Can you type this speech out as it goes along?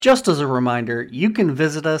Just as a reminder, you can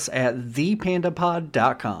visit us at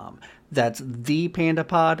thepandapod.com. That's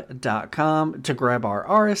thepandapod.com to grab our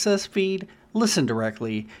RSS feed, listen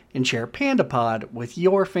directly, and share PandaPod with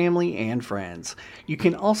your family and friends. You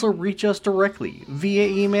can also reach us directly via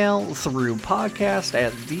email through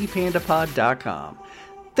podcast@thepandapod.com.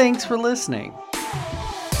 Thanks for listening.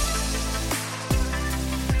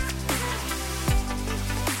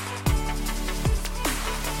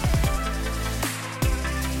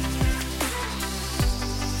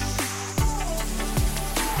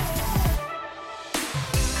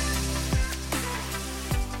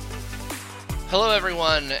 Hello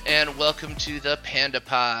everyone, and welcome to the Panda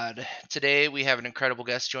Pod. Today we have an incredible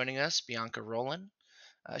guest joining us, Bianca Roland.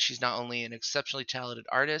 She's not only an exceptionally talented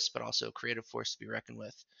artist, but also a creative force to be reckoned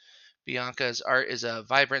with. Bianca's art is a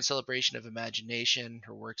vibrant celebration of imagination.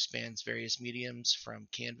 Her work spans various mediums, from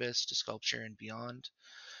canvas to sculpture and beyond.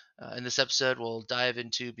 In this episode, we'll dive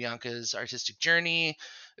into Bianca's artistic journey,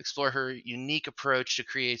 explore her unique approach to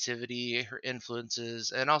creativity, her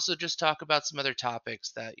influences, and also just talk about some other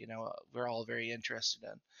topics that we're all very interested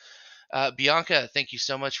in. Bianca, thank you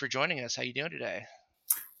so much for joining us. How you doing today?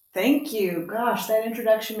 Thank you. Gosh, that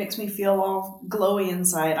introduction makes me feel all glowy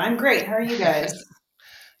inside. I'm great. How are you guys?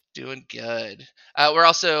 Doing good. We're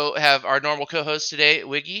also have our normal co-host today,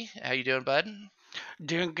 Wiggy. How you doing, bud?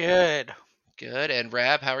 Doing good. Good. And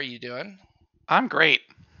Rab, how are you doing? I'm great.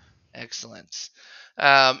 Excellent.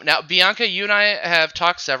 Now, Bianca, you and I have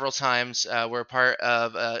talked several times. We're part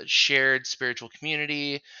of a shared spiritual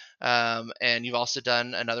community, and you've also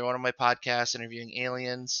done another one of my podcasts interviewing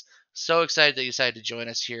aliens. So excited that you decided to join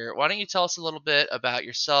us here. Why don't you tell us a little bit about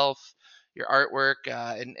yourself, your artwork,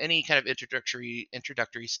 and any kind of introductory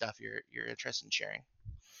stuff you're interested in sharing?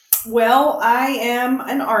 Well, I am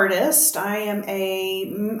an artist.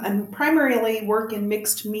 I'm primarily work in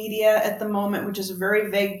mixed media at the moment, which is a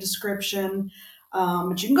very vague description.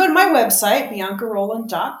 But you can go to my website,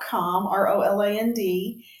 biancaroland.com, ROLAND,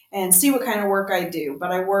 and see what kind of work I do.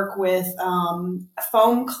 But I work with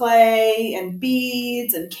foam clay and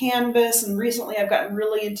beads and canvas. And recently I've gotten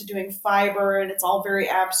really into doing fiber, and it's all very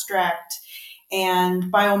abstract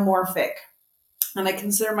and biomorphic. And I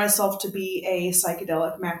consider myself to be a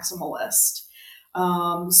psychedelic maximalist.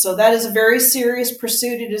 So that is a very serious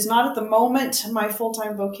pursuit. It is not at the moment my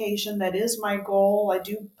full-time vocation. That is my goal. I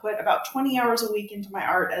do put about 20 hours a week into my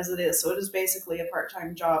art as it is. So it is basically a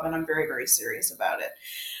part-time job, and I'm very, very serious about it.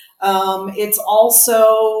 It's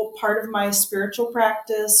also part of my spiritual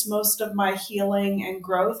practice. Most of my healing and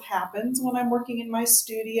growth happens when I'm working in my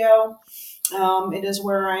studio. It is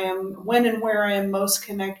when and where I am most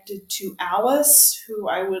connected to Alice, who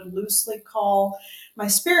I would loosely call my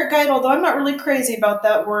spirit guide, although I'm not really crazy about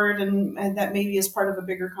that word, and that maybe is part of a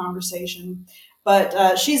bigger conversation.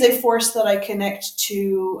 But she's a force that I connect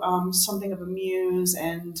to, something of a muse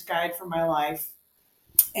and guide for my life.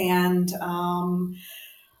 And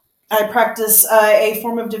I practice a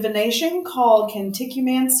form of divination called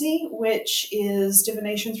Canticumancy, which is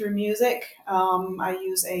divination through music. I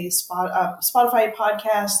use a Spotify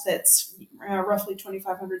podcast that's roughly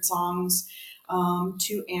 2,500 songs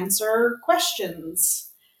to answer questions.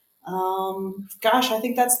 I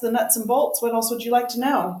think that's the nuts and bolts. What else would you like to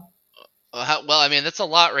know? Well, I mean, that's a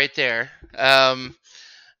lot right there.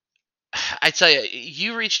 I tell you,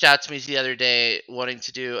 you reached out to me the other day wanting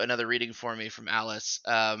to do another reading for me from Alice.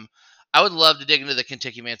 I would love to dig into the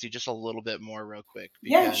Canticumancy just a little bit more real quick,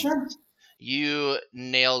 Yeah, because sure. you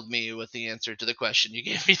nailed me with the answer to the question you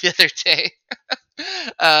gave me the other day.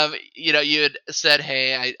 You had said,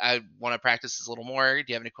 "Hey, I want to practice this a little more. Do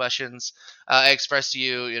you have any questions?" I expressed to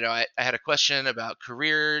you, I had a question about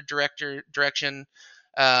career direction.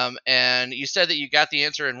 And you said that you got the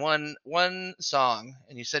answer in one song,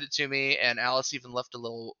 and you sent it to me. And Alice even left a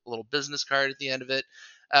little business card at the end of it.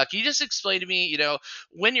 Can you just explain to me,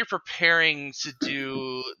 when you're preparing to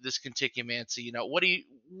do this Canticumancy, what do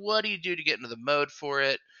you do to get into the mode for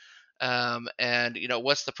it? And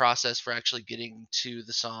what's the process for actually getting to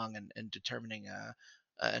the song and determining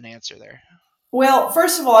an answer there? Well,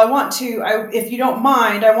 first of all, if you don't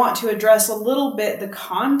mind, I want to address a little bit the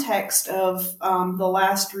context of the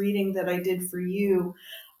last reading that I did for you.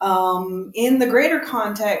 In the greater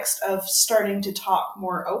context of starting to talk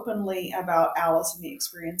more openly about Alice and the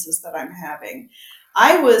experiences that I'm having,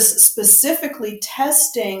 I was specifically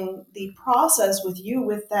testing the process with you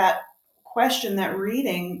with that question, that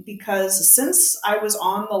reading, because since I was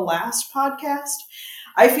on the last podcast,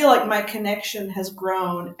 I feel like my connection has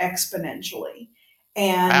grown exponentially.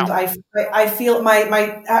 And Wow. I feel my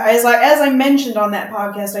as I mentioned on that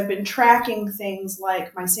podcast, I've been tracking things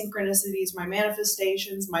like my synchronicities, my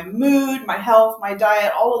manifestations, my mood, my health, my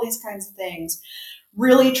diet, all of these kinds of things,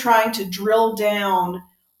 really trying to drill down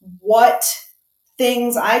what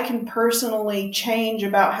things I can personally change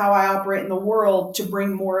about how I operate in the world to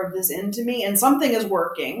bring more of this into me. And something is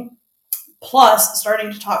working. Plus,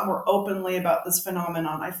 starting to talk more openly about this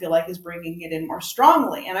phenomenon, I feel like is bringing it in more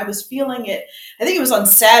strongly. And I was feeling it, I think it was on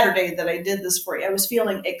Saturday that I did this for you. I was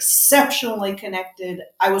feeling exceptionally connected.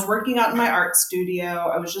 I was working out in my art studio.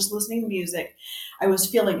 I was just listening to music. I was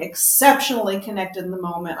feeling exceptionally connected in the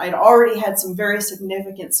moment. I'd already had some very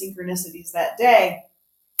significant synchronicities that day.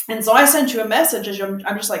 And so I sent you a message as I'm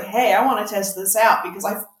just like, hey, I want to test this out because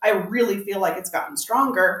I really feel like it's gotten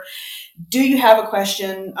stronger. Do you have a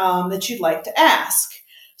question that you'd like to ask?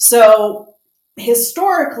 So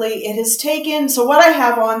historically, it has taken, so what I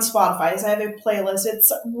have on Spotify is I have a playlist.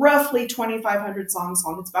 It's roughly 2,500 songs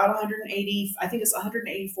long. It's about 180, I think it's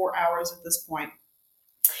 184 hours at this point.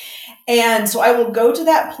 And so I will go to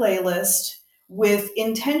that playlist with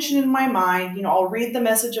intention in my mind. I'll read the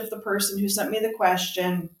message of the person who sent me the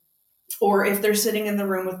question, or if they're sitting in the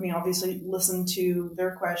room with me, obviously listen to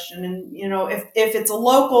their question. And, if it's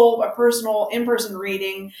a personal, in-person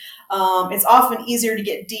reading, it's often easier to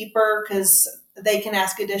get deeper because they can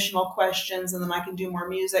ask additional questions and then I can do more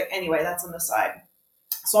music. Anyway, that's an aside.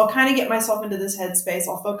 So I'll kind of get myself into this headspace.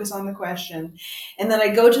 I'll focus on the question. And then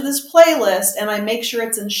I go to this playlist and I make sure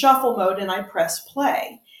it's in shuffle mode and I press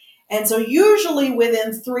play. And so usually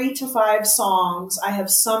within 3 to 5 songs, I have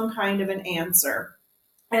some kind of an answer.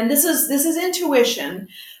 And this is intuition,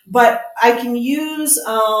 but I can use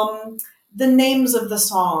the names of the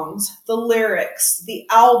songs, the lyrics, the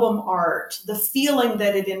album art, the feeling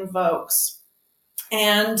that it invokes,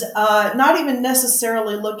 and not even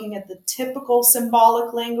necessarily looking at the typical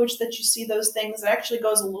symbolic language that you see those things. It actually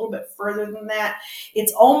goes a little bit further than that.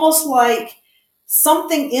 It's almost like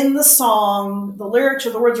something in the song, the lyrics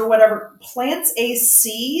or the words or whatever, plants a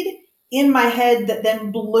seed in my head that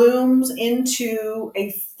then blooms into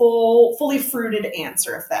a fully fruited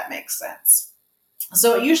answer, if that makes sense.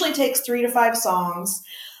 So it usually takes 3 to 5 songs.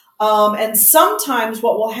 And sometimes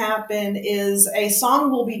what will happen is a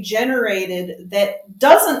song will be generated that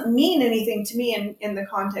doesn't mean anything to me in the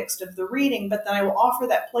context of the reading, but then I will offer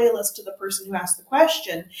that playlist to the person who asked the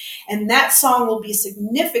question. And that song will be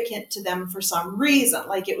significant to them for some reason.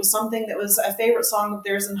 Like it was something that was a favorite song of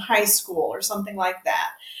theirs in high school or something like that.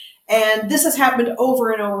 And this has happened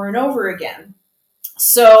over and over and over again.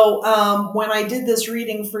 So when I did this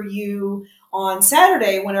reading for you on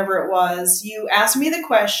Saturday, whenever it was, you asked me the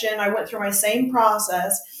question. I went through my same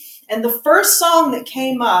process. And the first song that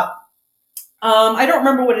came up, I don't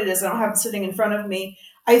remember what it is. I don't have it sitting in front of me.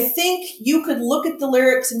 I think you could look at the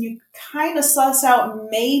lyrics and you kind of suss out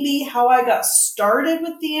maybe how I got started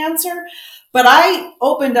with the answer. But I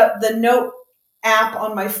opened up the note app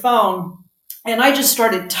on my phone and I just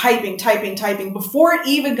started typing. Before it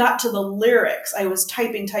even got to the lyrics, I was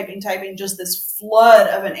typing, just this flood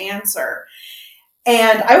of an answer.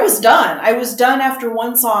 And I was done. I was done after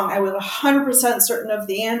one song. I was 100% certain of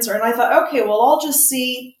the answer. And I thought, okay, well, I'll just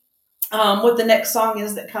see what the next song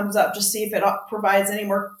is that comes up, just see if it provides any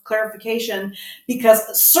more clarification,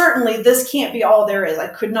 because certainly this can't be all there is. I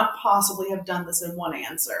could not possibly have done this in one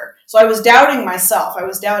answer. So I was doubting myself. I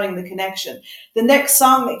was doubting the connection. The next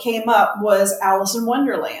song that came up was Alice in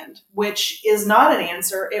Wonderland, which is not an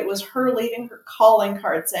answer. It was her leaving her calling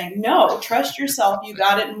card saying, no, trust yourself. You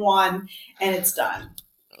got it in one and it's done.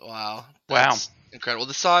 Wow, Wow. that's incredible.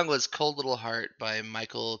 The song was "Cold Little Heart" by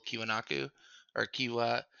Michael Kiwanuka, or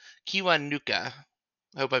Kiwanuka.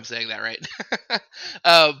 I hope I'm saying that right.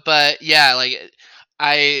 But yeah, like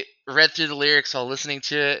I read through the lyrics while listening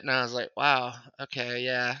to it, and I was like, wow, okay,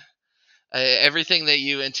 yeah. Everything that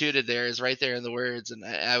you intuited there is right there in the words, and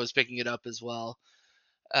I was picking it up as well.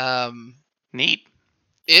 Um, Neat.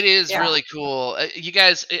 it is Yeah. really cool. You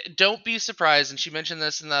guys, don't be surprised, and she mentioned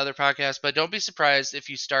this in the other podcast, but don't be surprised if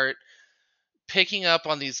you start picking up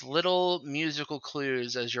on these little musical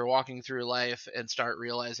clues as you're walking through life and start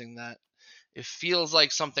realizing that it feels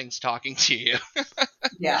like something's talking to you.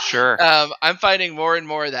 Yeah. Sure. I'm finding more and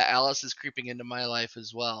more that Alice is creeping into my life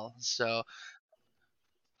as well. So,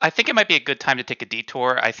 I think it might be a good time to take a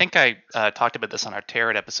detour. I think I talked about this on our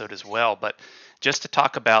tarot episode as well, but just to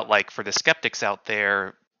talk about, like, for the skeptics out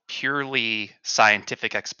there, purely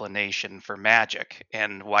scientific explanation for magic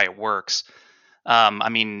and why it works. I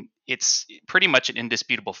mean, it's pretty much an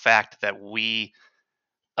indisputable fact that we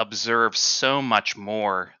observe so much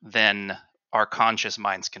more than our conscious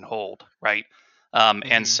minds can hold, right? And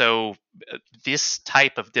Hmm. so this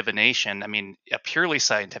type of divination, I mean, a purely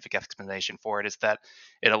scientific explanation for it is that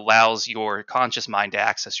it allows your conscious mind to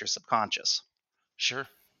access your subconscious. Sure.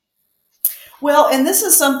 Well, and this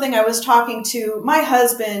is something I was talking to. My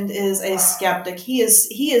husband is a skeptic. He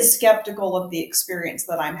is skeptical of the experience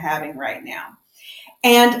that I'm having right now.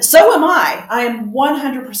 And so am I. I am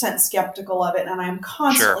 100% skeptical of it. And I'm Sure.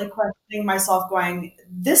 constantly questioning myself, going,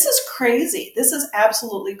 this is crazy. This is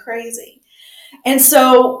absolutely crazy. And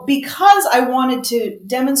so, because I wanted to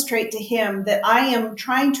demonstrate to him that I am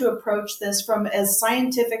trying to approach this from as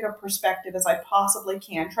scientific a perspective as I possibly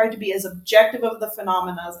can, try to be as objective of the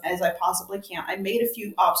phenomena as I possibly can, I made a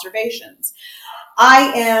few observations.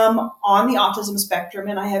 I am on the autism spectrum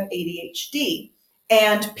and I have ADHD.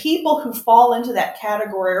 And people who fall into that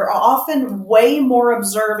category are often way more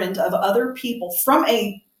observant of other people from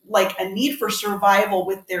a need for survival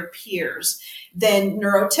with their peers than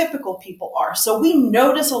neurotypical people are. So we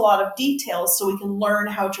notice a lot of details so we can learn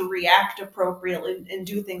how to react appropriately and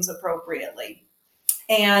do things appropriately.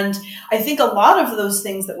 And I think a lot of those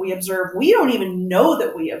things that we observe, we don't even know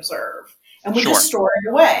that we observe, and we just Sure. store it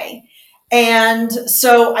away. And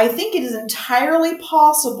so I think it is entirely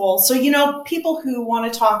possible. So, people who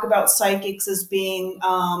want to talk about psychics as being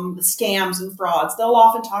scams and frauds, they'll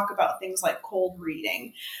often talk about things like cold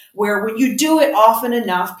reading, where when you do it often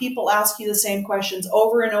enough, people ask you the same questions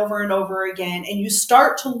over and over and over again, and you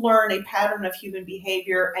start to learn a pattern of human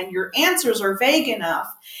behavior, and your answers are vague enough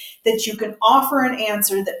that you can offer an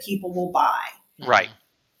answer that people will buy. Right. Hmm.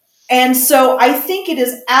 And so I think it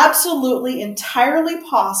is absolutely entirely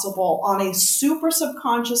possible on a super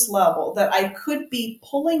subconscious level that I could be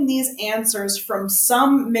pulling these answers from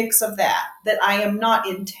some mix of that I am not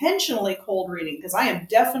intentionally cold reading, because I am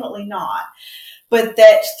definitely not, but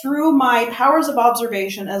that through my powers of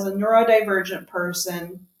observation as a neurodivergent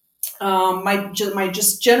person, my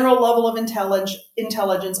just general level of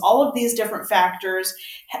intelligence, all of these different factors.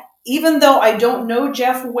 Even though I don't know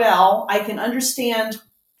Jeff well, I can understand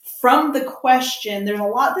from the question. There's a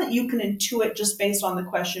lot that you can intuit just based on the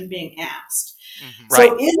question being asked. Hmm. Right.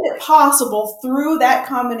 So, is it possible through that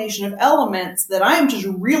combination of elements that I am just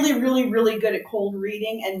really, really, really good at cold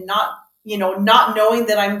reading and not knowing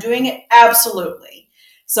that I'm doing it? Absolutely.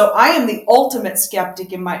 So I am the ultimate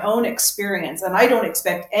skeptic in my own experience, and I don't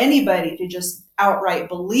expect anybody to just outright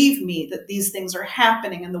believe me that these things are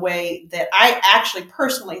happening in the way that I actually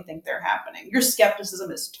personally think they're happening. Your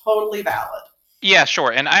skepticism is totally valid. Yeah,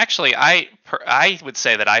 sure. And I would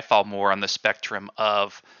say that I fall more on the spectrum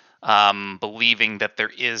of believing that there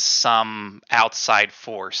is some outside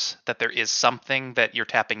force, that there is something that you're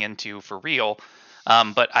tapping into for real.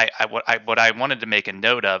 But what I wanted to make a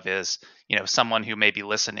note of is, someone who may be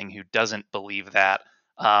listening who doesn't believe that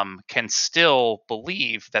can still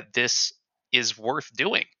believe that this is worth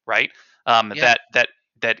doing, right? Yeah.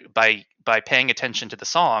 That by paying attention to the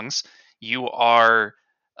songs, you are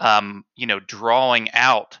drawing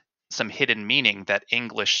out some hidden meaning that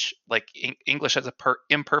English has a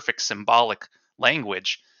imperfect symbolic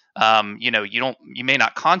language. You may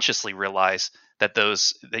not consciously realize that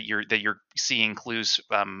you're seeing clues,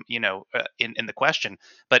 in the question,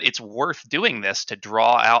 but it's worth doing this to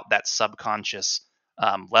draw out that subconscious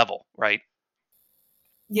level, right?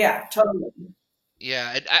 Yeah, totally.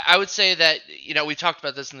 Yeah, and I would say that we talked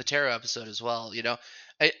about this in the tarot episode as well.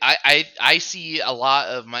 I see a lot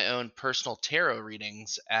of my own personal tarot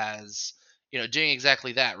readings as doing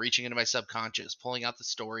exactly that, reaching into my subconscious, pulling out the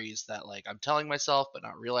stories that like I'm telling myself, but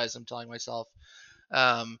not realize I'm telling myself.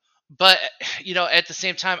 Um, but at the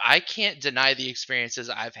same time, I can't deny the experiences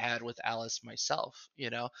I've had with Alice myself.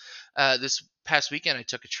 This past weekend I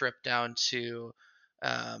took a trip down to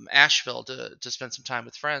Asheville to spend some time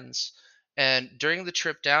with friends. And during the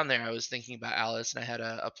trip down there, I was thinking about Alice, and I had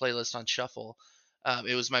a playlist on shuffle.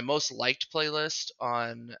 It was my most liked playlist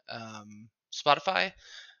on Spotify,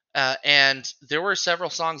 and there were several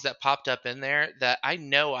songs that popped up in there that I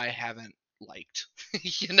know I haven't liked.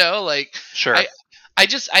 Like Sure. I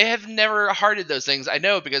I have never hearted those things. I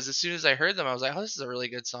know because as soon as I heard them, I was like, "Oh, this is a really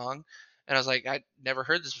good song." And I was like, "I never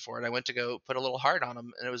heard this before." And I went to go put a little heart on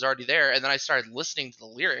them, and it was already there. And then I started listening to the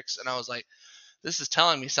lyrics, and I was like, "This is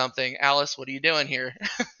telling me something." Alice, what are you doing here?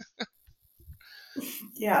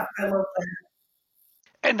 Yeah, I love that.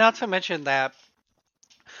 And not to mention that,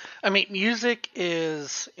 I mean, music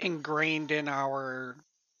is ingrained in our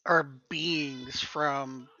beings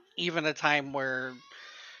from even a time where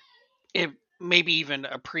it maybe even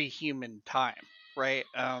a pre-human time, right?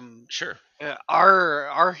 Sure.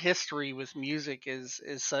 Our history with music is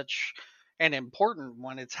such an important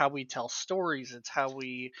one. It's how we tell stories. It's how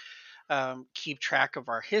we keep track of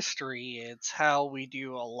our history. It's how we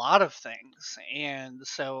do a lot of things. And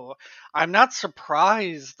so I'm not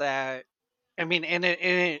surprised that, I mean, and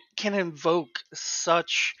it can invoke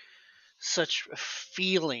such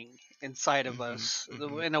feeling inside of Hmm. us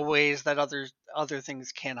Hmm. in a ways that other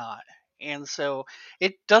things cannot. And so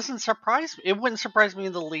it doesn't surprise me. It wouldn't surprise me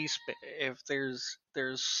in the least bit if there's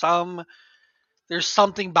something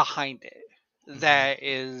behind it Hmm. that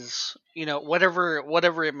is,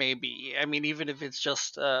 whatever it may be. I mean, even if it's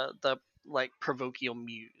just the like parochial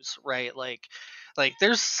muse, right? Like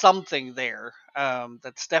there's something there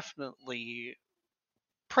that's definitely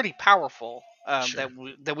pretty powerful, Sure.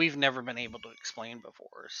 that we've never been able to explain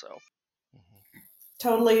before. So Hmm.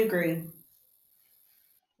 Totally agree.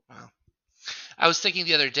 Wow. I was thinking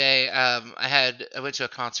the other day. I went to a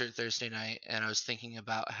concert Thursday night, and I was thinking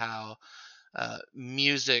about how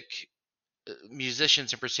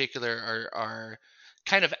musicians in particular are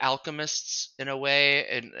kind of alchemists in a way,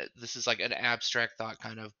 and this is like an abstract thought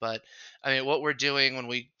kind of, but I mean what we're doing when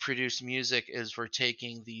we produce music is we're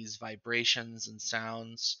taking these vibrations and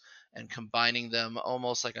sounds and combining them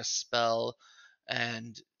almost like a spell,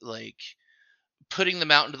 and like putting them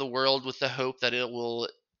out into the world with the hope that it will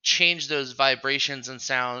change those vibrations and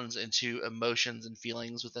sounds into emotions and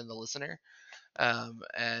feelings within the listener.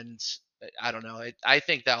 And I don't know. I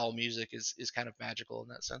think that all music is kind of magical in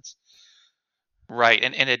that sense. Right,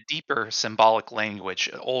 and in a deeper symbolic language,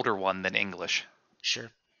 an older one than English.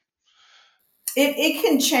 Sure. It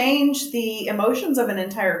can change the emotions of an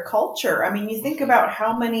entire culture. I mean, you think Hmm. about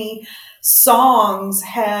how many songs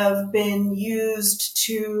have been used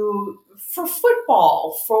for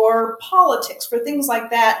football, for politics, for things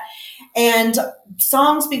like that. And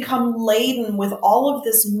songs become laden with all of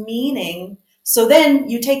this meaning. So then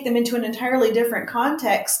you take them into an entirely different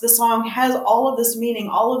context. The song has all of this meaning,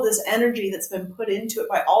 all of this energy that's been put into it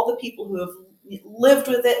by all the people who have lived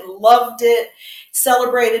with it, loved it,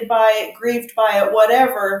 celebrated by it, grieved by it,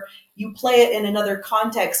 whatever. You play it in another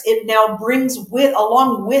context. It now brings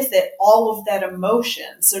along with it all of that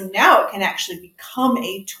emotion. So now it can actually become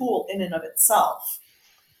a tool in and of itself.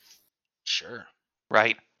 Sure.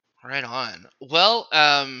 Right. Right on. Well,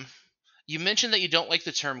 you mentioned that you don't like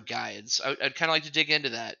the term guides. I'd kind of like to dig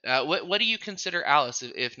into that. What do you consider Alice,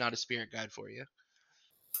 if not a spirit guide for you?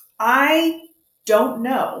 I don't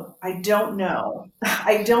know. I don't know.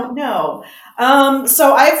 I don't know.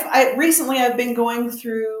 So recently I've been going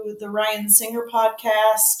through the Ryan Singer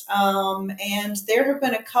podcast, and there have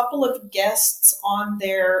been a couple of guests on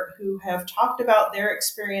there who have talked about their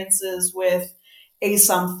experiences with a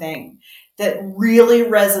something that really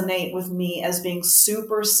resonate with me as being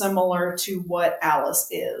super similar to what Alice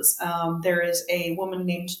is. There is a woman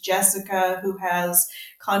named Jessica who has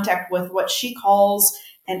contact with what she calls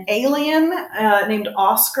an alien named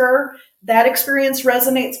Oscar. That experience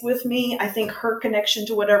resonates with me. I think her connection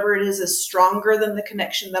to whatever it is stronger than the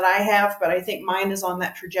connection that I have, but I think mine is on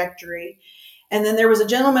that trajectory. And then there was a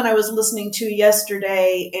gentleman I was listening to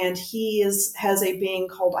yesterday, and has a being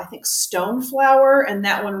called, I think, Stoneflower, and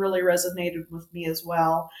that one really resonated with me as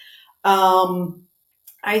well. Um,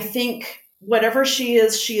 I think whatever she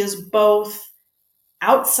is both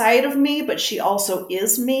outside of me, but she also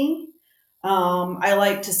is me. I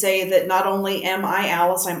like to say that not only am I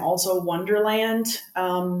Alice, I'm also Wonderland.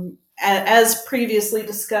 As previously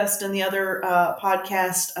discussed in the other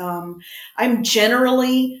podcast, I'm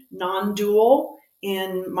generally non dual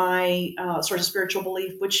in my sort of spiritual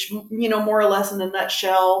belief, which, more or less in a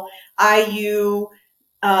nutshell, you,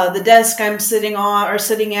 the desk I'm sitting on or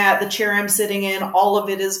sitting at, the chair I'm sitting in, all of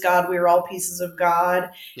it is God. We are all pieces of God.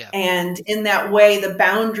 Yeah. And in that way, the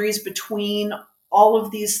boundaries between all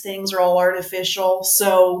of these things are all artificial.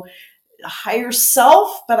 So higher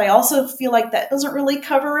self, but I also feel like that doesn't really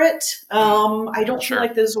cover it. I don't feel Sure.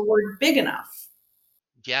 like there's a word big enough.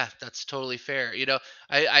 Yeah, that's totally fair.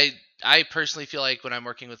 I personally feel like when I'm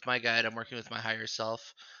working with my guide, I'm working with my higher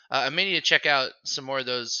self. I may need to check out some more of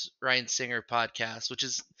those Ryan Singer podcasts, which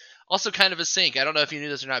is also kind of a sync. I don't know if you knew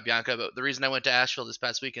this or not, Bianca, but the reason I went to Asheville this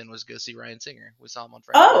past weekend was to go see Ryan Singer. We saw him on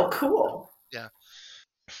Friday Oh, night. So, cool. yeah.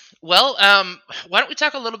 Well, why don't we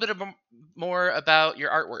talk a little bit more about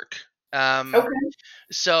your artwork? Um, Okay.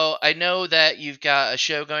 so I know that you've got a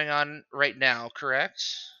show going on right now, correct?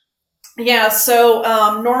 Yeah, so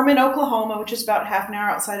Norman, Oklahoma, which is about half an hour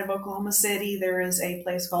outside of Oklahoma City, there is a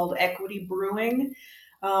place called Equity Brewing.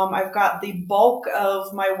 I've got the bulk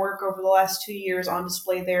of my work over the last 2 years on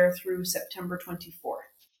display there through September 24th.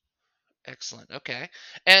 Excellent. Okay.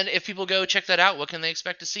 And if people go check that out, what can they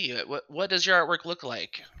expect to see? What does your artwork look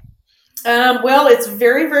like? Well, it's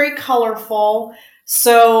very, very colorful.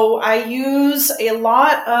 So I use a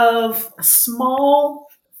lot of small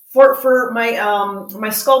for my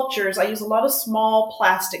sculptures. I use a lot of small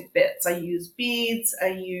plastic bits. I use beads. I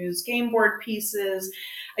use game board pieces.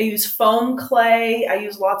 I use foam clay. I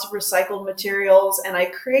use lots of recycled materials, and I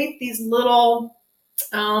create these little.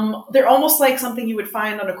 They're almost like something you would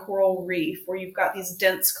find on a coral reef, where you've got these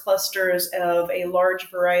dense clusters of a large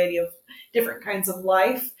variety of different kinds of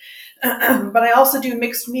life. But I also do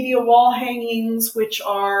mixed media wall hangings, which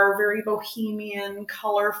are very bohemian,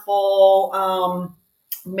 colorful,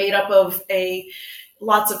 made up of a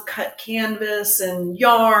lots of cut canvas and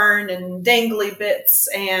yarn and dangly bits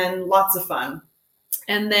and lots of fun.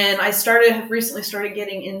 And then have recently started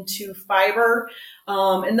getting into fiber.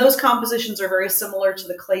 And those compositions are very similar to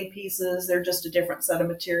the clay pieces. They're just a different set of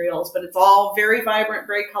materials, but it's all very vibrant,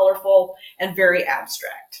 very colorful, and very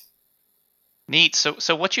abstract. Neat.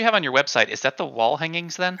 So what you have on your website, is that the wall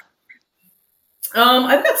hangings then?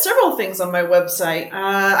 I've got several things on my website.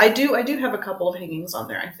 I do have a couple of hangings on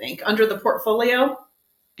there, I think, under the portfolio.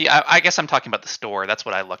 Yeah, I guess I'm talking about the store. That's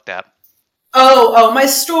what I looked at. Oh, my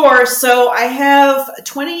store. So I have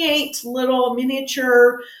 28 little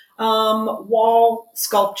miniature wall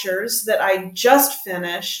sculptures that I just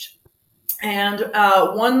finished, and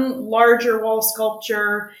one larger wall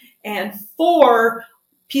sculpture, and 4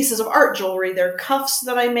 pieces of art jewelry. They're cuffs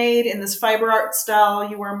that I made in this fiber art style.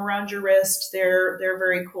 You wear them around your wrist. They're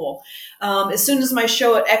very cool. As soon as my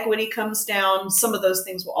show at Equity comes down, some of those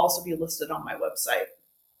things will also be listed on my website.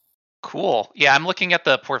 Cool. Yeah, I'm looking at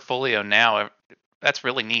the portfolio now. That's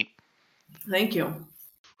really neat. Thank you.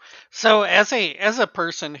 So as a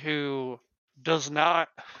person who does not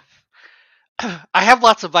I have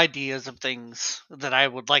lots of ideas of things that I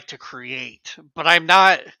would like to create, but I'm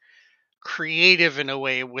not creative in a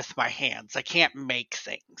way with my hands. I can't make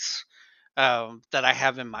things that I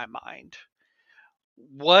have in my mind.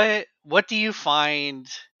 What do you find?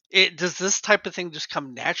 Does this type of thing just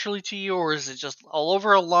come naturally to you, or is it just all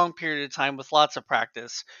over a long period of time with lots of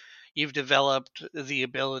practice? You've developed the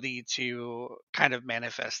ability to kind of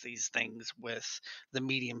manifest these things with the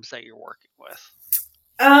mediums that you're working with.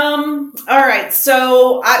 All right.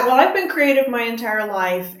 So, I've been creative my entire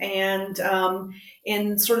life, and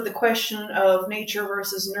in sort of the question of nature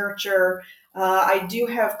versus nurture, I do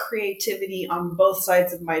have creativity on both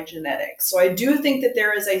sides of my genetics. So, I do think that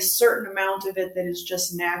there is a certain amount of it that is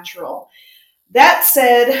just natural. That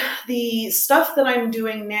said, the stuff that I'm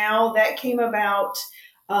doing now that came about.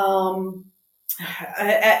 Um,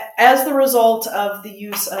 as the result of the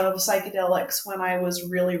use of psychedelics when I was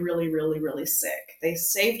really, really, really, really sick. They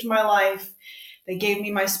saved my life. They gave me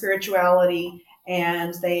my spirituality,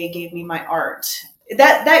 and they gave me my art.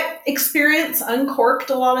 That experience uncorked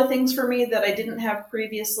a lot of things for me that I didn't have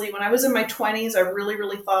previously. When I was in my 20s, I really,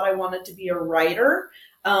 really thought I wanted to be a writer.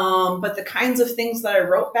 But the kinds of things that I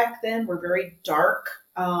wrote back then were very dark,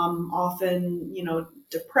 often,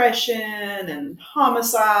 depression and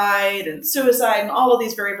homicide and suicide and all of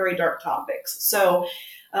these very, very dark topics. So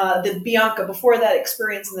the Bianca before that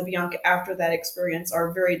experience and the Bianca after that experience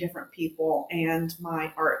are very different people, and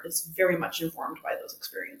my art is very much informed by those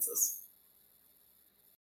experiences.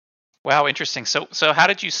 Wow, interesting. So how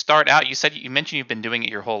did you start out? You mentioned you've been doing it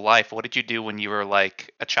your whole life. What did you do when you were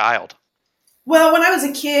like a child? Well, when I was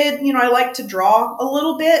a kid, I liked to draw a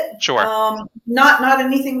little bit. Sure. Not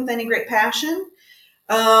anything with any great passion.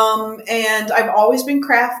 And I've always been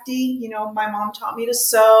crafty. My mom taught me to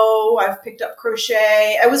sew. I've picked up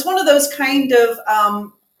crochet. I was one of those kind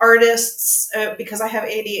of artists, because I have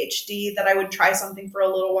ADHD, that I would try something for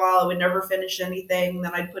a little while. I would never finish anything.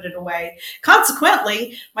 Then I'd put it away.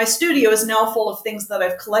 Consequently, my studio is now full of things that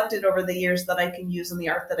I've collected over the years that I can use in the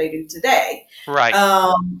art that I do today. Right.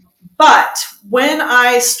 But when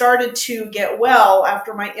I started to get well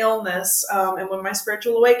after my illness, and when my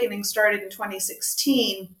spiritual awakening started in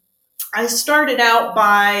 2016, I started out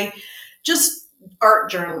by just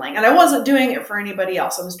art journaling. And I wasn't doing it for anybody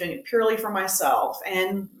else. I was doing it purely for myself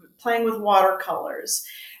and playing with watercolors.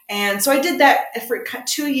 And so I did that for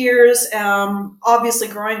 2 years, obviously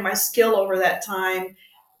growing my skill over that time.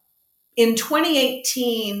 In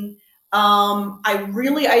 2018, I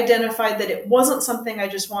really identified that it wasn't something I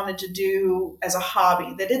just wanted to do as a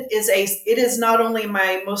hobby, that it is not only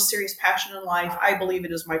my most serious passion in life, I believe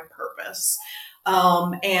it is my purpose.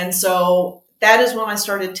 And so that is when I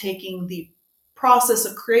started taking the process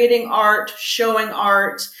of creating art, showing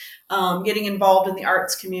art, getting involved in the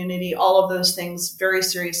arts community. All of those things very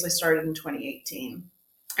seriously started in 2018.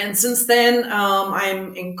 And since then,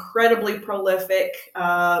 I'm incredibly prolific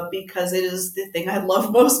because it is the thing I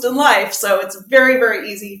love most in life. So it's very,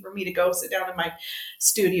 very easy for me to go sit down in my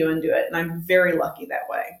studio and do it. And I'm very lucky that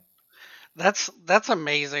way. That's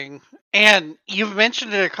amazing. And you've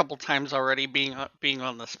mentioned it a couple times already, being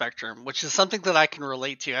on the spectrum, which is something that I can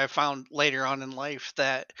relate to. I found later on in life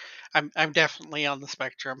that I'm definitely on the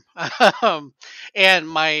spectrum.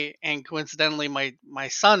 And coincidentally my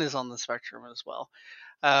son is on the spectrum as well.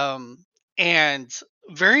 Um and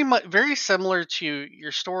very similar to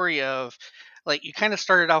your story of, like, you kind of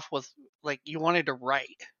started off with, like, you wanted to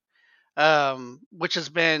write, which has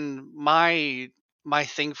been my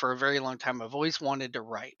thing for a very long time. I've always wanted to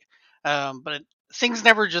write, but things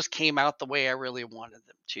never just came out the way I really wanted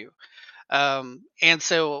them to. And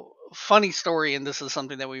so, funny story, and this is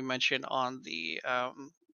something that we mentioned on the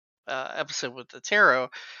episode with the tarot,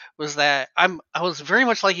 was that I was very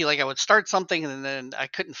much like you. Like, I would start something and then I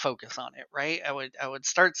couldn't focus on it. Right? I would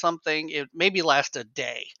start something, it maybe last a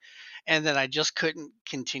day, and then I just couldn't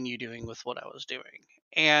continue doing with what I was doing.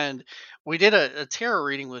 And we did a tarot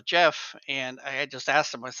reading with Jeff, and I had just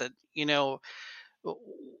asked him. I said,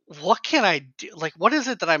 what can I do? Like, what is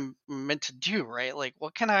it that I'm meant to do, right? Like,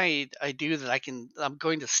 what can I do that I'm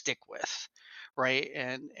going to stick with, right?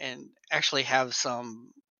 And actually have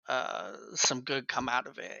some good come out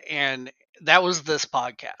of it. And that was this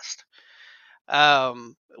podcast,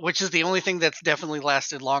 which is the only thing that's definitely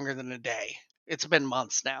lasted longer than a day. It's been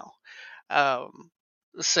months now. Um,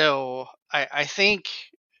 so I think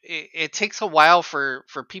it takes a while for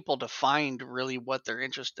people to find really what they're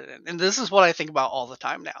interested in, and this is what I think about all the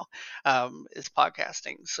time now, is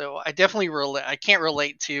podcasting. So I definitely relate. I can't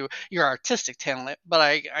relate to your artistic talent, but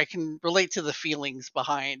I can relate to the feelings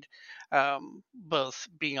behind, both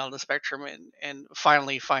being on the spectrum and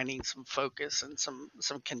finally finding some focus and some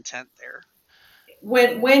content there.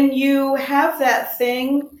 When you have that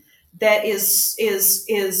thing that is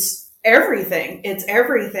everything, it's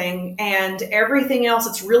everything, and everything else,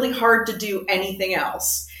 it's really hard to do anything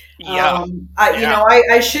else. Yeah, yeah.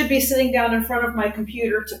 I should be sitting down in front of my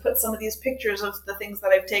computer to put some of these pictures of the things that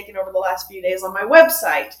I've taken over the last few days on my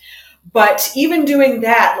website. But even doing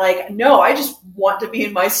that, like, no, I just want to be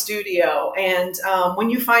in my studio. And when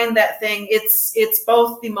you find that thing, it's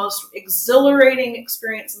both the most exhilarating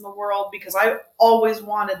experience in the world because I always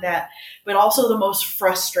wanted that, but also the most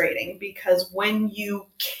frustrating because when you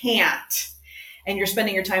can't and you're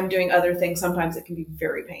spending your time doing other things, sometimes it can be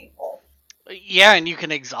very painful. Yeah, and you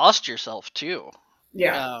can exhaust yourself too.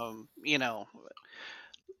 Yeah. You know,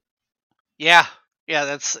 yeah, yeah,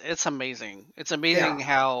 that's it's amazing. It's amazing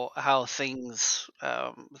Yeah. how things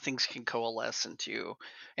can coalesce into,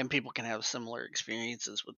 and people can have similar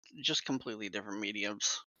experiences with just completely different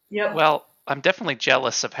mediums. Yep. Well, I'm definitely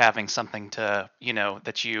jealous of having something to,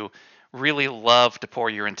 that you really love to pour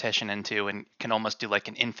your intention into and can almost do like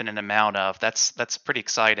an infinite amount of. That's pretty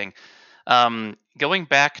exciting. Going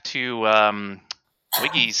back to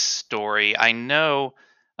Wiggy's story, I know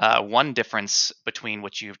one difference between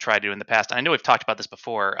what you've tried to do in the past. And I know we've talked about this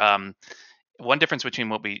before. One difference between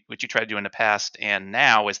what you tried to do in the past and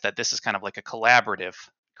now is that this is kind of like a collaborative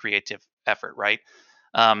creative effort, right?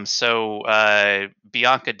 Bianca,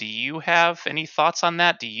 do you have any thoughts on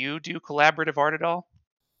that? Do you do collaborative art at all?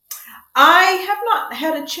 I have not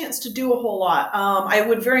had a chance to do a whole lot. I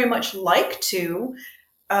would very much like to.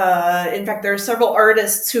 In fact, there are several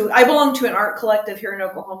artists who I belong to an art collective here in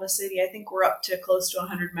Oklahoma City. I think we're up to close to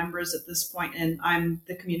 100 members at this point, and I'm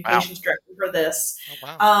the Wow. communications director for this.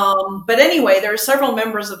 Oh wow. But anyway, there are several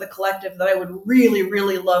members of the collective that I would really,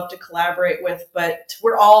 really love to collaborate with, but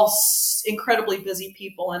we're all incredibly busy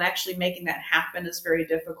people, and actually making that happen is very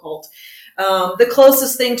difficult. The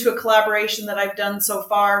closest thing to a collaboration that I've done so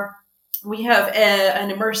far, we have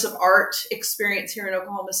an immersive art experience here in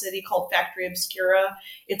Oklahoma City called Factory Obscura.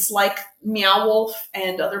 It's like Meow Wolf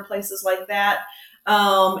and other places like that.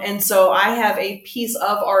 And so I have a piece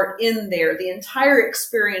of art in there. The entire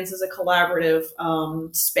experience is a collaborative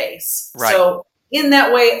space. Right. So in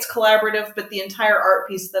that way, it's collaborative, but the entire art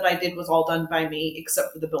piece that I did was all done by me,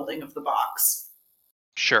 except for the building of the box.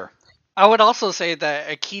 Sure. I would also say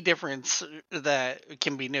that a key difference that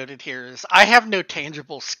can be noted here is I have no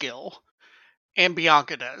tangible skill, and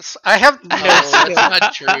Bianca does. I have no Oh, that's skill.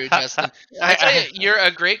 not true, Justin. I tell you, I you're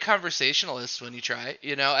a great conversationalist when you try.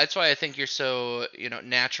 That's why I think you're so,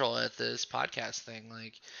 natural at this podcast thing.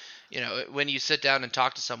 Like, when you sit down and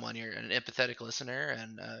talk to someone, you're an empathetic listener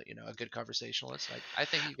and, a good conversationalist. I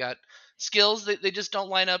think you got skills that they just don't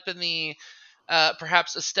line up in the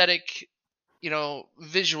perhaps aesthetic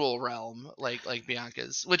visual realm like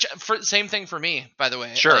Bianca's, which same thing for me, by the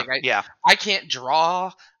way. Sure. Like Yeah. I can't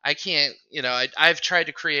draw. I can't, I've tried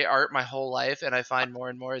to create art my whole life, and I find more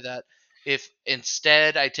and more that if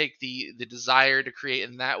instead I take the desire to create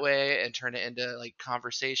in that way and turn it into like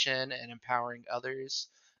conversation and empowering others,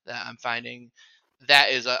 that I'm finding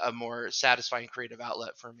that is a more satisfying creative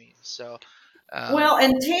outlet for me. So Well,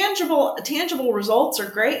 and tangible results are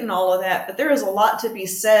great and all of that, but there is a lot to be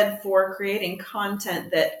said for creating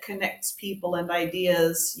content that connects people and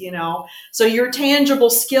ideas, you know. So your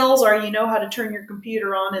tangible skills are you know how to turn your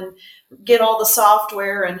computer on and get all the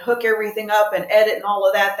software and hook everything up and edit and all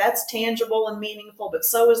of that. That's tangible and meaningful, but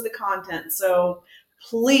so is the content. So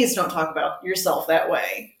please don't talk about yourself that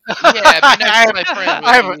way. yeah, be nice to my friend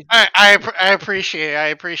when he. I appreciate it. I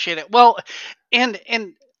appreciate it. Well, and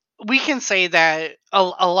we can say that a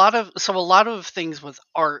lot of things with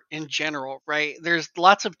art in general, right? There's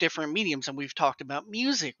lots of different mediums, and we've talked about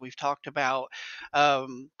music. We've talked about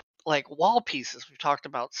um, like wall pieces. We've talked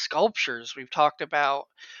about sculptures. We've talked about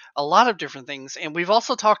a lot of different things, and we've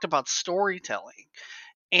also talked about storytelling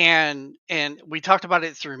and we talked about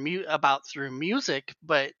it through music,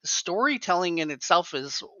 but storytelling in itself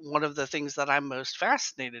is one of the things that I'm most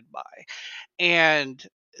fascinated by, and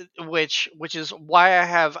which is why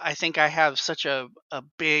I think I have such a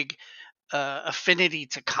big affinity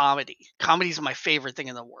to comedy. Comedy is my favorite thing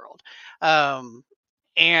in the world. um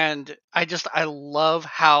and I love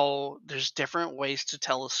how there's different ways to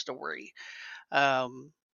tell a story.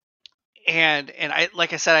 um and I,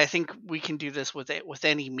 like I said, I think we can do this with it with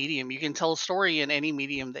any medium. You can tell a story in any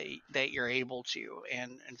medium that you're able to,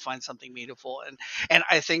 and find something meaningful. And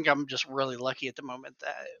I think I'm just really lucky at the moment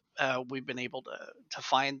that we've been able to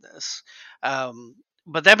find this.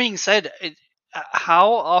 But that being said,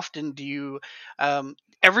 how often do you,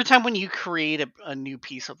 every time when you create a new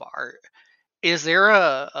piece of art, is there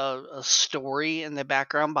a story in the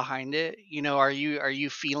background behind it? You know, are you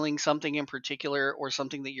feeling something in particular or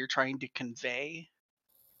something that you're trying to convey?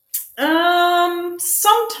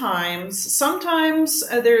 Sometimes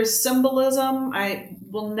there's symbolism. I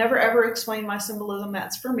will never ever explain my symbolism.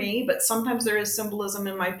 That's for me. But sometimes there is symbolism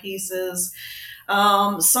in my pieces.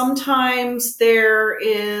 Sometimes there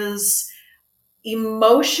is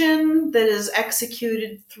emotion that is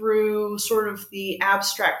executed through sort of the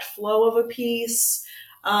abstract flow of a piece.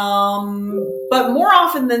 But more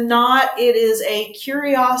often than not, it is a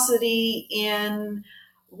curiosity in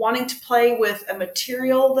wanting to play with a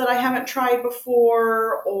material that I haven't tried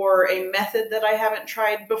before or a method that I haven't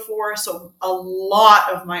tried before. So a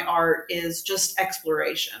lot of my art is just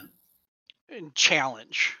exploration. And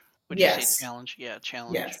challenge. Would you say Yes. challenge? Yeah, Yes.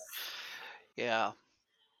 challenge. Yeah.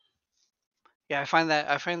 Yeah, I find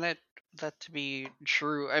that to be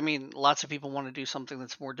true. I mean, lots of people want to do something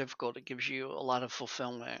that's more difficult. It gives you a lot of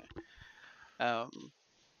fulfillment. Um,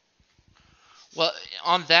 Well,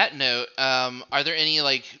 on that note, are there any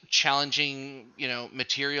like challenging,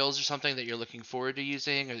 materials or something that you're looking forward to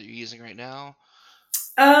using or that you're using right now?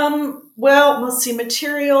 Well, let's see,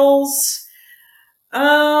 materials.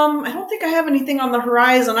 I don't think I have anything on the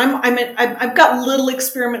horizon. I've got little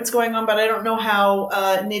experiments going on, but I don't know how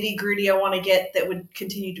nitty gritty I want to get that would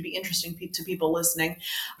continue to be interesting to people listening.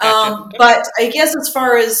 Gotcha. Okay. But I guess as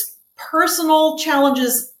far as personal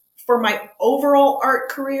challenges for my overall art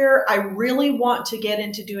career, I really want to get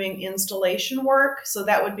into doing installation work. So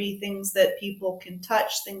that would be things that people can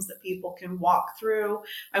touch, things that people can walk through.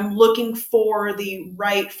 I'm looking for the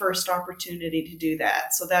right first opportunity to do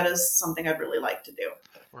that. So that is something I'd really like to do.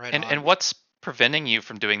 Right And on. what's preventing you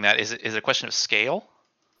from doing that? Is it a question of scale?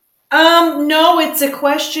 No, it's a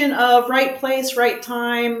question of right place, right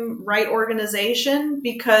time, right organization,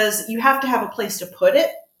 because you have to have a place to put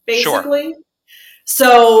it, Sure. basically.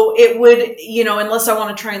 So it would, unless I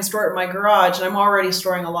want to try and store it in my garage, and I'm already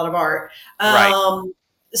storing a lot of art. Right.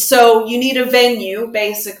 So you need a venue,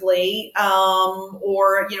 basically,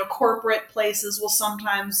 or corporate places will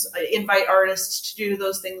sometimes invite artists to do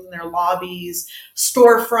those things in their lobbies,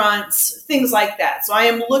 storefronts, things like that. So I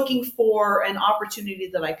am looking for an opportunity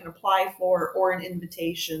that I can apply for, or an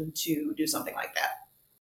invitation to do something like that.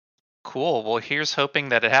 Cool. Well, here's hoping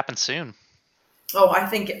that it happens soon. Oh, I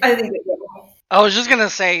think it will. I was just gonna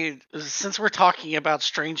say, since we're talking about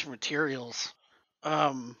strange materials,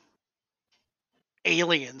 um,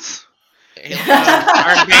 aliens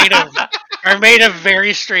Aliens. are made of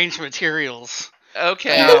very strange materials.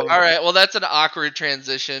 Okay. Um, All right. Well, that's an awkward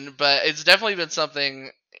transition, but it's definitely been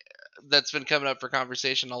something that's been coming up for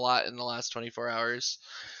conversation a lot in the last 24 hours.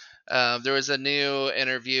 There was a new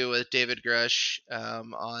interview with David Grush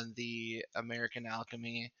on the American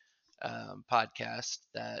Alchemy podcast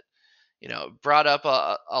that brought up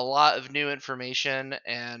a lot of new information,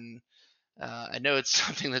 and I know it's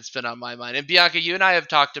something that's been on my mind. And Bianca, you and I have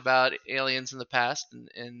talked about aliens in the past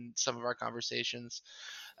in some of our conversations.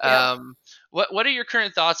 Yep. What are your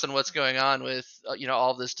current thoughts on what's going on with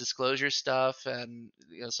all this disclosure stuff and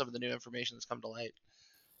some of the new information that's come to light?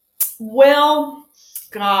 Well,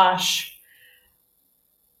 gosh,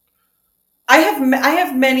 I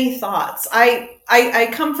have many thoughts. I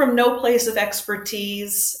come from no place of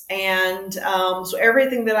expertise, and so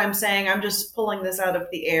everything that I'm saying, I'm just pulling this out of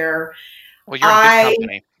the air. Well, you're in good I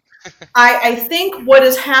company. I think what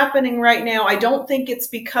is happening right now, I don't think it's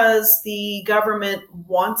because the government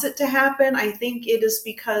wants it to happen. I think it is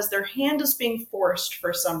because their hand is being forced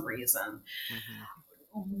for some reason. Mm-hmm.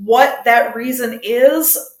 What that reason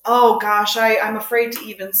is, oh gosh, I'm afraid to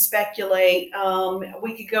even speculate.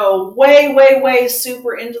 We could go way, way, way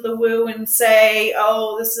super into the woo and say,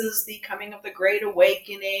 oh, this is the coming of the Great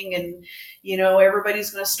Awakening, and everybody's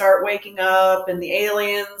going to start waking up, and the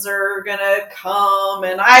aliens are going to come,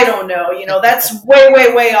 and I don't know. That's way,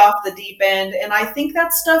 way, way off the deep end, and I think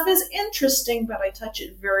that stuff is interesting, but I touch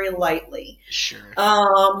it very lightly. Sure.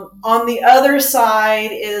 On the other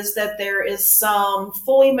side is that there is some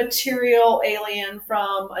fully material alien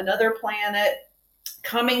from another planet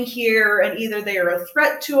coming here, and either they are a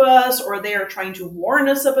threat to us, or they are trying to warn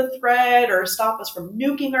us of a threat or stop us from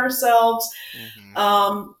nuking ourselves.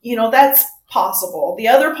 That's possible. The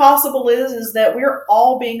other possible is that we're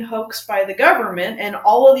all being hoaxed by the government, and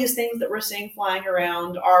all of these things that we're seeing flying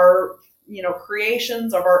around are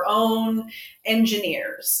creations of our own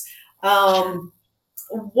engineers.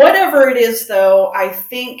 Whatever it is, though, I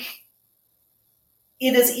think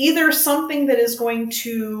it is either something that is going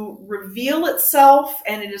to reveal itself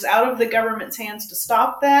and it is out of the government's hands to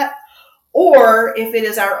stop that, or if it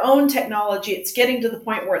is our own technology, it's getting to the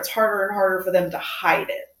point where it's harder and harder for them to hide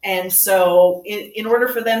it. And so in order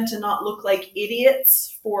for them to not look like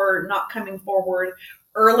idiots for not coming forward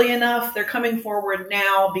early enough, they're coming forward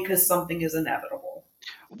now because something is inevitable.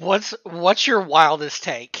 What's your wildest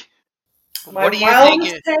take? My What do you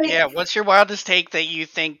wildest think? take? Yeah, what's your wildest take that you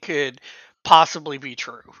think could possibly be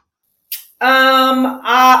true?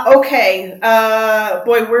 Okay.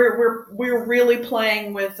 Boy, we're really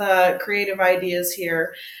playing with creative ideas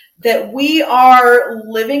here. That we are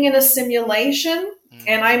living in a simulation,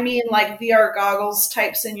 and I mean like VR goggles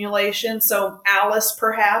type simulation. So Alice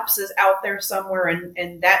perhaps is out there somewhere,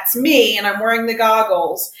 and that's me, and I'm wearing the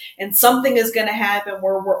goggles, and something is going to happen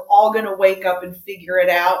where we're all going to wake up and figure it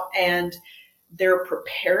out, and they're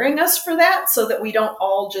preparing us for that so that we don't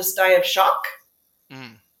all just die of shock.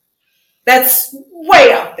 That's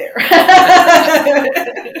way out there.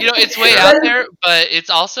 It's way out there, but it's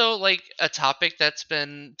also like a topic that's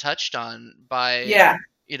been touched on by,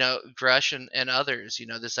 Grush and others.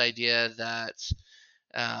 This idea that,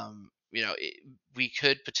 we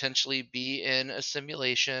could potentially be in a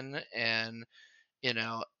simulation, and,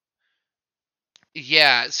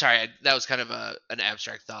 yeah, sorry, that was kind of an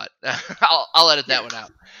abstract thought. I'll edit that one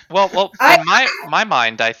out. Well, in my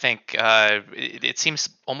mind, I think it seems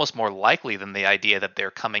almost more likely than the idea that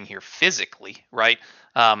they're coming here physically, right?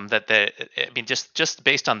 Just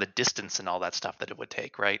based on the distance and all that stuff that it would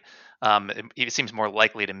take, right? It seems more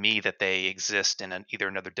likely to me that they exist in either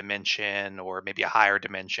another dimension or maybe a higher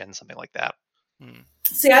dimension, something like that.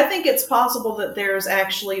 See, I think it's possible that there's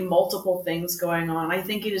actually multiple things going on. I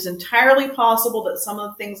think it is entirely possible that some of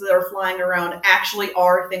the things that are flying around actually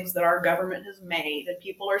are things that our government has made and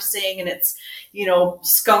people are seeing, and it's,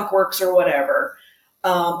 skunk works or whatever.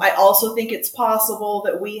 I also think it's possible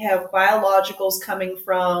that we have biologicals coming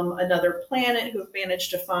from another planet who have managed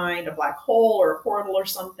to find a black hole or a portal or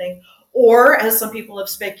something, or, as some people have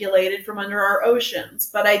speculated, from under our oceans.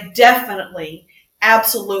 But I definitely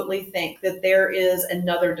absolutely think that there is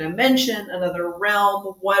another dimension, another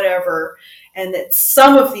realm, whatever, and that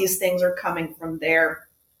some of these things are coming from there.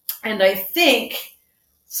 And I think,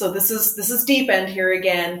 so this is deep end here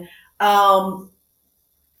again.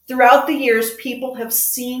 Throughout the years, people have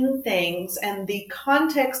seen things, and the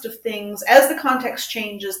context of things, as the context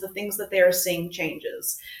changes, the things that they are seeing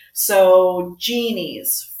changes. So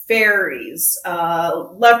genies, fairies,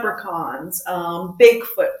 leprechauns,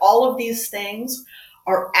 Bigfoot, all of these things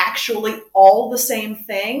are actually all the same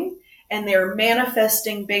thing, and they're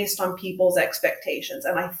manifesting based on people's expectations.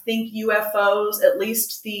 And I think UFOs, at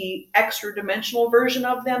least the extra dimensional version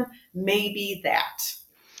of them, may be that.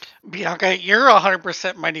 Bianca, you're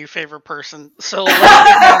 100% my new favorite person. So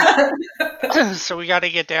let's get down. So we got to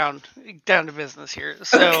get down to business here.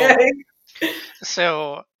 So, okay.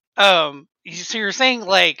 so you're saying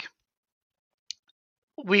like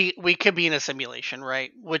we could be in a simulation,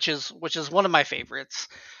 right? Which is one of my favorites.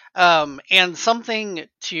 And something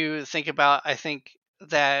to think about, I think,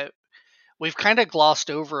 that we've kind of glossed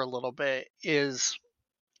over a little bit is,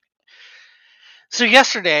 so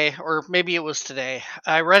yesterday, or maybe it was today,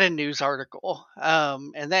 I read a news article,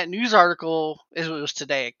 and that news article, it was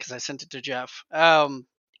today because I sent it to Jeff.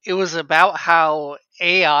 It was about how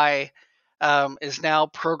AI is now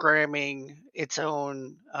programming its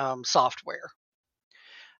own software.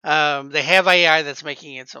 They have AI that's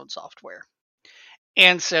making its own software,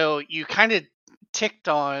 and so you kind of ticked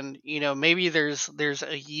on, maybe there's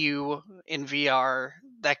a you in VR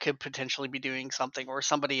that could potentially be doing something, or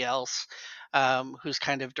somebody else who's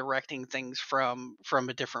kind of directing things from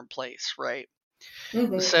a different place, right?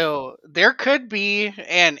 Hmm. So there could be,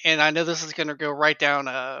 and I know this is going to go right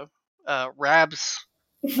down Rab's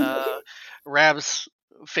uh, Rab's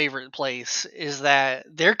favorite place, is that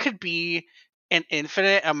there could be an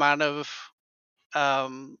infinite amount of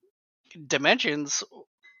um, dimensions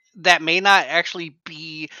that may not actually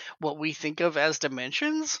be what we think of as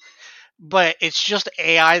dimensions, but it's just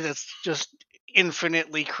AI that's just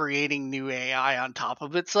infinitely creating new AI on top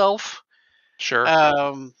of itself. Sure.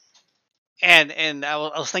 Um, and I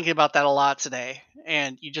was thinking about that a lot today,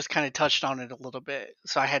 and you just kind of touched on it a little bit,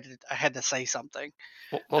 so I had to say something.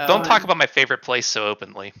 Well, don't Um, talk Fun. about my favorite place so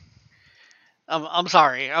openly. I'm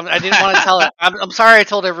sorry. I didn't want to tell it. I'm sorry I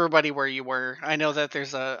told everybody where you were. I know that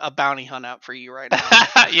there's a bounty hunt out for you right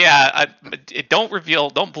now. Yeah, don't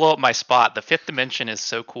blow up my spot. The fifth dimension is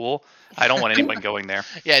so cool. I don't want anyone going there.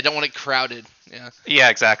 Yeah, I don't want it crowded. Yeah. Yeah,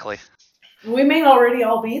 exactly. We may already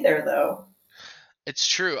all be there, though. It's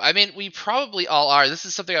true. I mean, we probably all are. This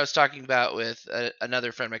is something I was talking about with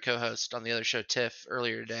another friend, my co-host on the other show, Tiff,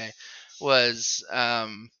 earlier today. Was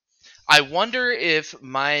I wonder if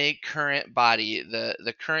my current body,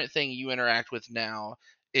 the current thing you interact with now,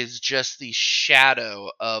 is just the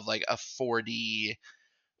shadow of like a 4D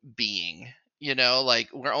being. Like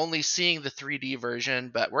we're only seeing the 3D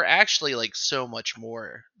version, but we're actually like so much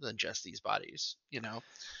more than just these bodies.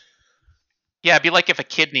 Yeah, it'd be like if a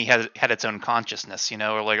kidney had its own consciousness,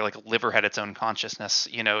 or like a liver had its own consciousness.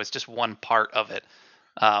 It's just one part of it.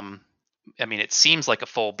 Um, I mean, it seems like a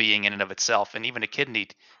full being in and of itself, and even a kidney,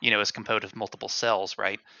 is composed of multiple cells,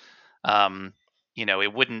 right? Um,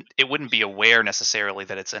 it wouldn't be aware necessarily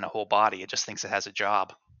that it's in a whole body. It just thinks it has a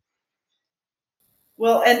job.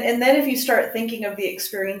 Well, and then if you start thinking of the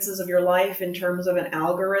experiences of your life in terms of an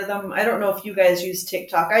algorithm, I don't know if you guys use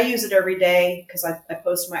TikTok. I use it every day because I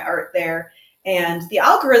post my art there. And the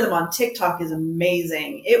algorithm on TikTok is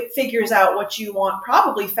amazing. It figures out what you want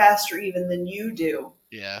probably faster even than you do.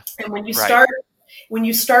 Yeah. And Right. when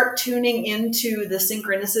you start tuning into the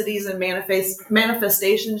synchronicities and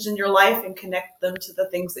manifestations in your life and connect them to the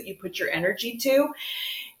things that you put your energy to,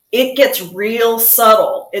 it gets real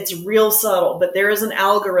subtle. It's real subtle, but there is an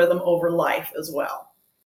algorithm over life as well.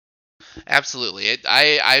 Absolutely.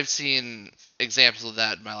 I've seen examples of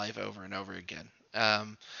that in my life over and over again.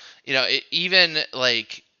 Even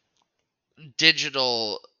like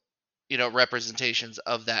digital, representations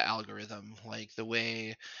of that algorithm, like the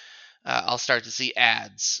way I'll start to see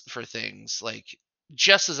ads for things like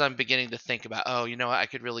just as I'm beginning to think about, oh, what, I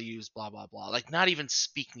could really use blah blah blah, like not even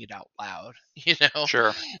speaking it out loud,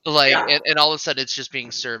 Sure. like Yeah. and all of a sudden it's just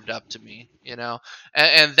being served up to me, and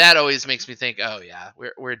that always makes me think, oh yeah,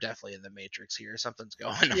 we're definitely in the matrix here. Something's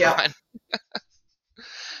going Yeah.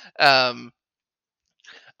 on. um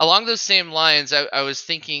Along those same lines, I was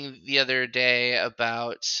thinking the other day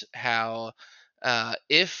about how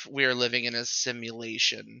if we're living in a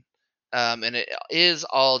simulation, and it is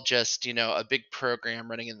all just a big program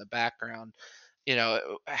running in the background,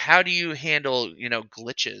 how do you handle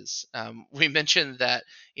glitches? We mentioned that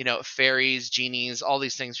fairies, genies, all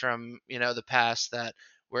these things from the past that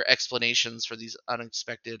were explanations for these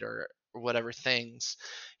unexpected or whatever things.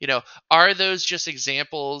 Are those just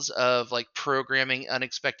examples of like programming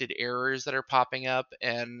unexpected errors that are popping up,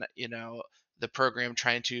 and the program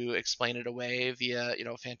trying to explain it away via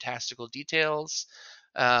fantastical details?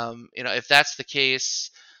 If that's the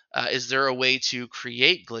case, is there a way to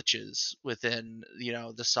create glitches within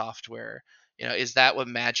the software? Is that what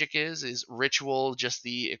magic is ritual just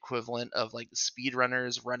the equivalent of like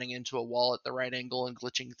speedrunners running into a wall at the right angle and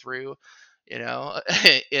glitching through?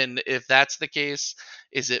 And if that's the case,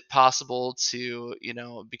 is it possible to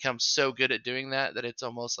become so good at doing that it's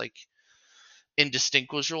almost like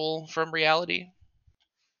indistinguishable from reality?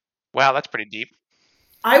 Wow, that's pretty deep.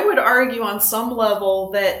 I would argue on some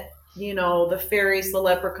level that, the fairies, the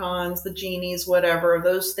leprechauns, the genies, whatever,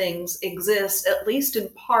 those things exist, at least in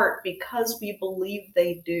part, because we believe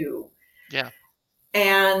they do. Yeah.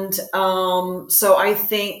 And so I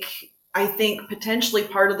think potentially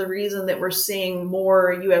part of the reason that we're seeing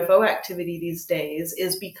more UFO activity these days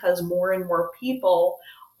is because more and more people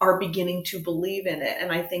are beginning to believe in it.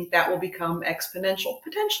 And I think that will become exponential.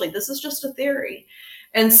 Potentially, this is just a theory.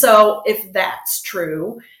 And so if that's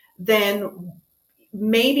true, then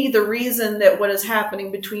maybe the reason that what is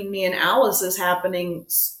happening between me and Alice is happening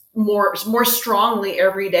more strongly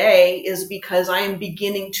every day is because I am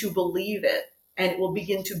beginning to believe it, and it will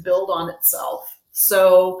begin to build on itself.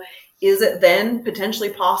 So is it then potentially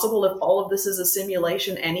possible, if all of this is a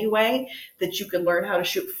simulation anyway, that you could learn how to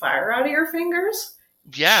shoot fire out of your fingers?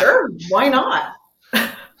 Yeah. Sure, why not?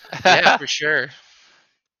 Yeah, for sure.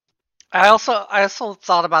 I also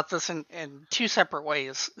thought about this in two separate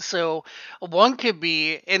ways. So one could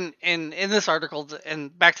be in this article,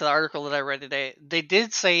 and back to the article that I read today, they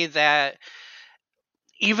did say that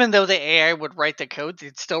even though the AI would write the code,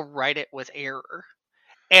 they'd still write it with error.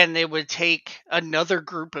 And it would take another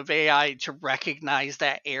group of AI to recognize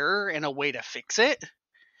that error and a way to fix it.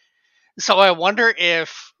 So I wonder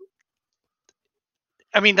if,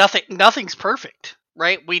 I mean, nothing's perfect,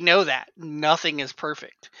 right? We know that nothing is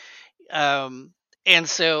perfect. Um, and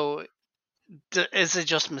so is it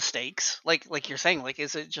just mistakes? Like you're saying, like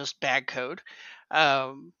is it just bad code?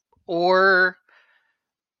 Um, or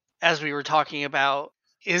as we were talking about,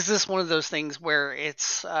 is this one of those things where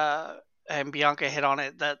it's and Bianca hit on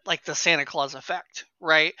it, that like the Santa Claus effect,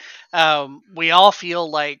 right? We all feel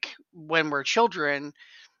like when we're children,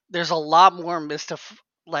 there's a lot more mystical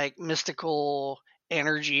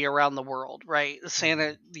energy around the world, right?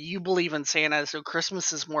 Santa, you believe in Santa, so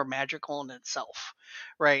Christmas is more magical in itself,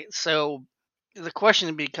 right? So the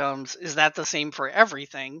question becomes, is that the same for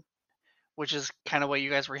everything? Which is kind of what you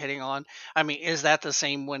guys were hitting on. I mean, is that the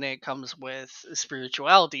same when it comes with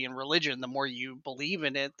spirituality and religion? The more you believe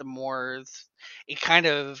in it, the more it kind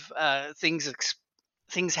of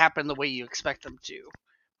things happen the way you expect them to.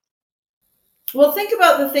 Well, think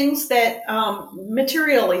about the things that,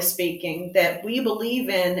 materially speaking, that we believe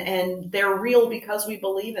in and they're real because we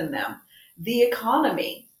believe in them. The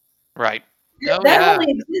economy, Right. Oh that yeah.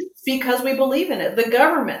 only exists because we believe in it. The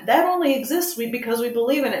government, that only exists because we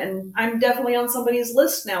believe in it. And I'm definitely on somebody's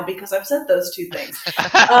list now because I've said those two things.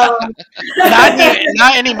 Um,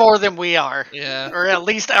 Not any more than we are, Yeah. or at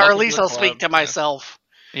least Welcome to the I'll speak club. to Yeah. myself.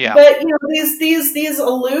 Yeah. but these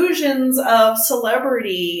illusions of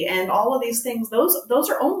celebrity and all of these things, those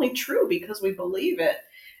are only true because we believe it.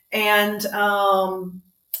 And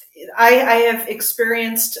I have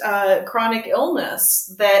experienced chronic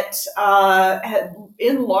illness that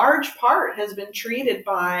in large part, has been treated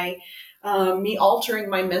by me altering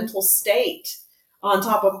my mental state on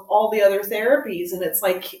top of all the other therapies. And it's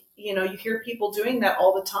like, you hear people doing that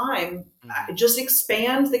all the time. Mhm. Just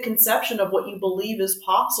expand the conception of what you believe is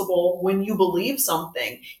possible when you believe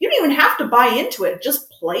something. You don't even have to buy into it.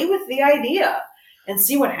 Just play with the idea and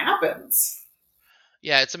see what happens.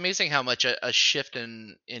 Yeah, it's amazing how much a shift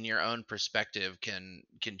in your own perspective can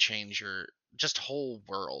change your just whole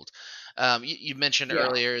world. You mentioned Yeah.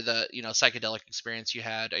 earlier the psychedelic experience you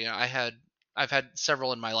had. I've had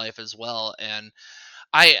several in my life as well, and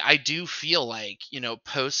I do feel like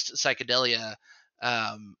post psychedelia,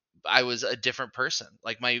 um, I was a different person.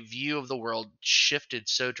 Like my view of the world shifted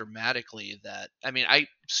so dramatically that I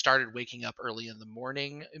started waking up early in the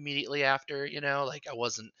morning immediately after. Like I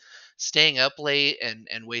wasn't staying up late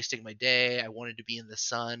and wasting my day. I wanted to be in the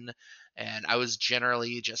sun, and I was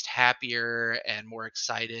generally just happier and more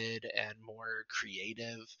excited and more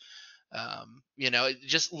creative.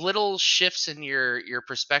 Just little shifts in your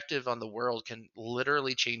perspective on the world can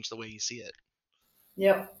literally change the way you see it.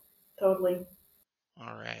 Yep. Totally.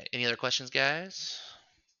 All right, any other questions, guys?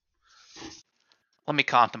 Let me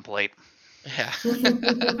contemplate. Yeah.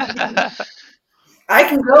 I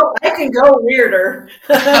can go weirder.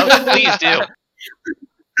 Oh, please do.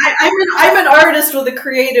 I'm an artist with a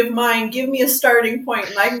creative mind. Give me a starting point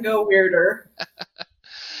and I can go weirder.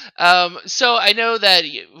 So I know that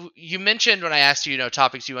you mentioned when I asked you,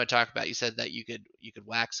 topics you want to talk about, you said that you could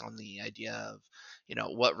wax on the idea of,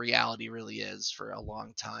 what reality really is for a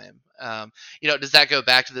long time. Does that go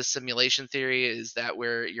back to the simulation theory? Is that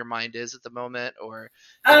where your mind is at the moment, or,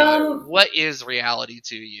 Um, what is reality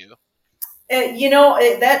to you?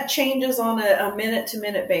 that changes on a minute to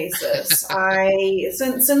minute basis.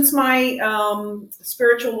 Since my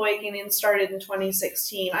spiritual awakening started in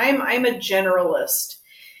 2016, I'm a generalist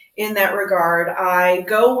in that regard. I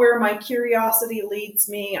go where my curiosity leads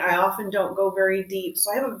me. I often don't go very deep.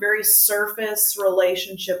 So I have a very surface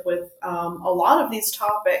relationship with a lot of these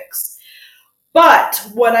topics. But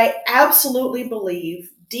what I absolutely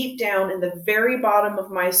believe deep down in the very bottom of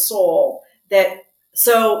my soul that,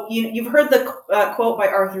 so you've heard the quote by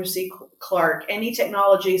Arthur C. Clarke, any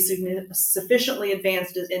technology sufficiently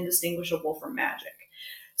advanced is indistinguishable from magic.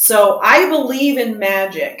 So I believe in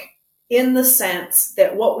magic in the sense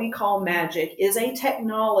that what we call magic is a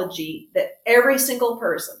technology that every single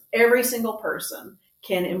person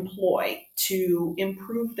can employ to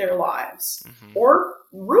improve their lives or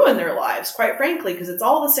ruin their lives, quite frankly, because it's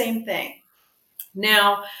all the same thing.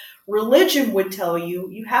 Now, religion would tell you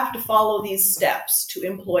you have to follow these steps to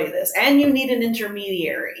employ this, and you need an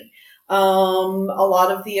intermediary. A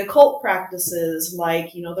lot of the occult practices,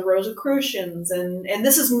 like, the Rosicrucians, and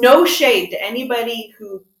this is no shade to anybody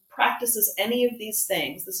who practices any of these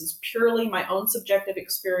things. This is purely my own subjective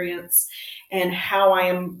experience and how I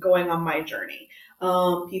am going on my journey.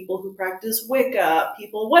 People who practice Wicca,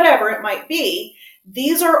 people, whatever it might be,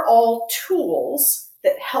 these are all tools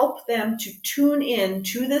that help them to tune in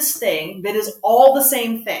to this thing that is all the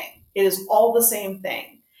same thing. It is all the same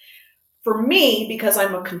thing. For me, because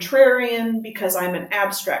I'm a contrarian, because I'm an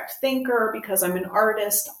abstract thinker, because I'm an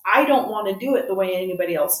artist, I don't want to do it the way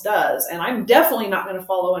anybody else does. And I'm definitely not going to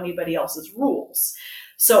follow anybody else's rules.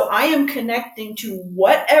 So I am connecting to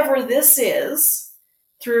whatever this is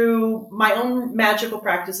through my own magical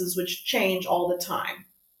practices, which change all the time.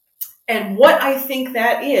 And what I think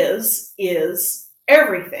that is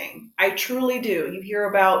everything. I truly do. You hear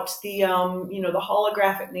about the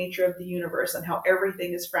holographic nature of the universe and how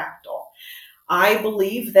everything is fractal. I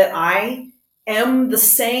believe that I am the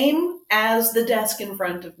same as the desk in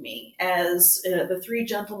front of me, as the three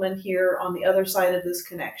gentlemen here on the other side of this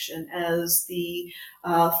connection, as the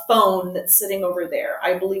phone that's sitting over there.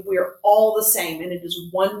 I believe we are all the same, and it is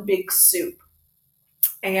one big soup.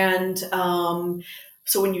 And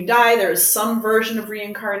so when you die, there is some version of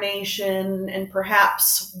reincarnation, and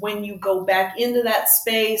perhaps when you go back into that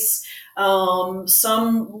space,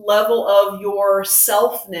 some level of your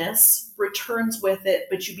selfness returns with it,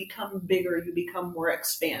 but you become bigger, you become more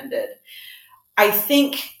expanded. I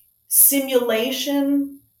think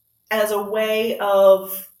simulation as a way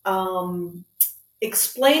of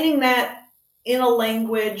explaining that in a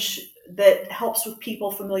language that helps with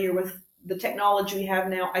people familiar with the technology we have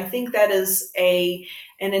now, I think that is an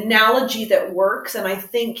analogy that works. And I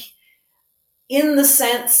think in the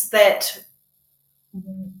sense that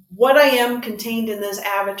what I am contained in this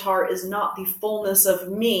avatar is not the fullness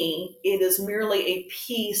of me. It is merely a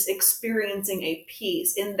piece, experiencing a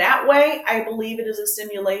piece. In that way, I believe it is a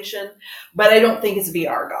simulation, but I don't think it's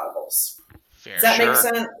VR goggles. Fair. Does that make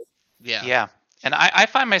sense? Yeah. And I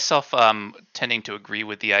find myself tending to agree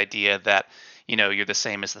with the idea that, you're the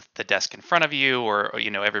same as the desk in front of you, or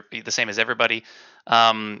the same as everybody.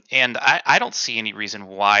 And I don't see any reason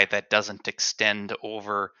why that doesn't extend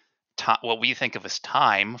over what we think of as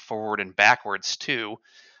time, forward and backwards too.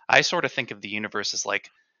 I sort of think of the universe as like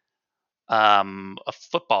a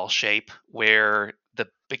football shape, where the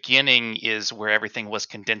beginning is where everything was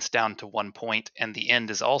condensed down to one point, and the end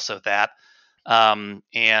is also that.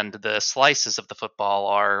 And the slices of the football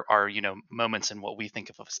are moments in what we think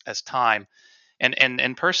of as time.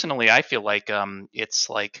 And personally, I feel like it's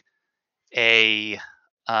like a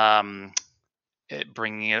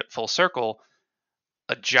bringing it full circle,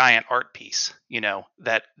 a giant art piece.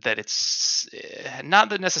 That it's not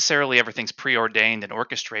that necessarily everything's preordained and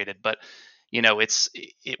orchestrated, but it's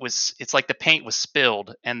like the paint was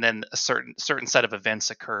spilled, and then a certain set of events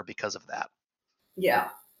occur because of that. Yeah.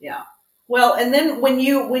 Well, and then when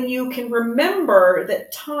you can remember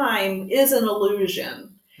that time is an illusion,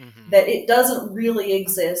 that it doesn't really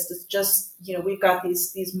exist. It's just, we've got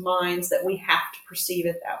these minds that we have to perceive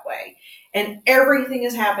it that way. And everything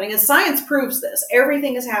is happening, and science proves this,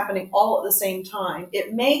 everything is happening all at the same time.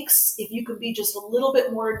 It makes, if you could be just a little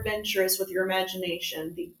bit more adventurous with your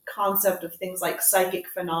imagination, the concept of things like psychic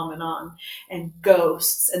phenomenon and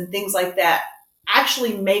ghosts and things like that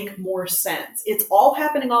actually make more sense. It's all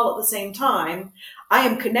happening all at the same time. I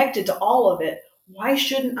am connected to all of it. Why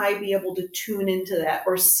shouldn't I be able to tune into that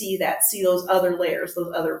or see those other layers,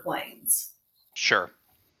 those other planes? Sure.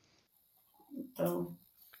 So,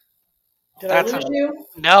 did I lose you?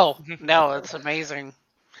 No, it's amazing.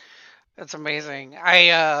 It's amazing.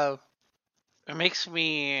 It makes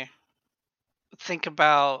me think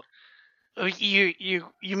about you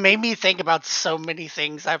made me think about so many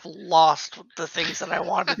things. I've lost the things that I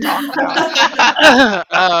wanted to talk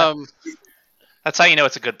about. That's how you know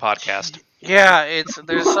it's a good podcast. Yeah,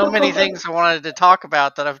 there's so many things I wanted to talk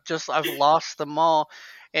about that I've lost them all.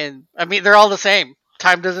 And I mean, they're all the same.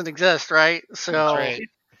 Time doesn't exist, right? So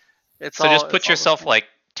That's right. Just put yourself like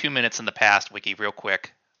 2 minutes in the past, Wiki, real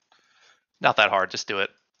quick. Not that hard, just do it.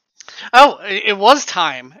 Oh, it was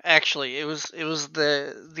time actually. It was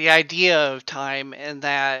the idea of time, and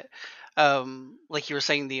that like you were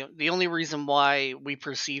saying, the only reason why we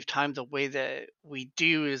perceive time the way that we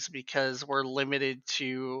do is because we're limited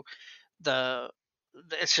to the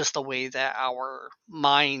it's just the way that our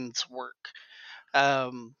minds work.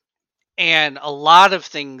 Um and a lot of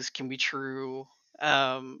things can be true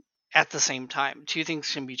um, at the same time. Two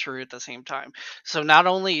things can be true at the same time. So not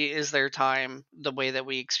only is there time the way that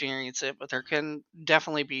we experience it, but there can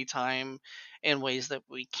definitely be time in ways that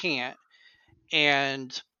we can't.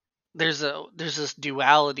 And there's this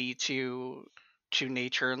duality to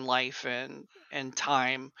nature and life and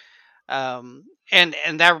time. And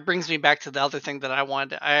that brings me back to the other thing that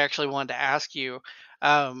I actually wanted to ask you.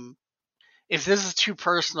 Um, if this is too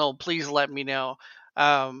personal, please let me know.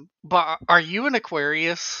 But are you an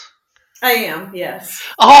Aquarius? I am, yes.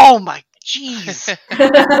 Oh my jeez. I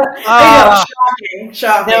know, Ah, shocking, no.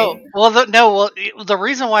 shocking. Well, the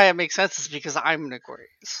reason why it makes sense is because I'm an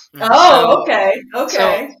Aquarius. Mhm. Oh, So, okay, so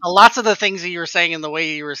okay. lots of the things that you were saying and the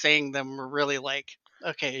way you were saying them were really like,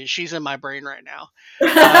 okay, she's in my brain right now.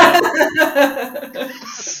 Um,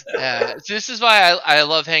 Yeah, so this is why I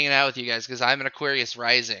love hanging out with you guys, because I'm an Aquarius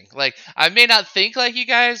rising. Like, I may not think like you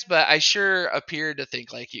guys, but I sure appear to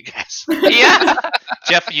think like you guys. Yeah.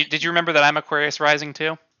 Jeff, did you remember that I'm Aquarius rising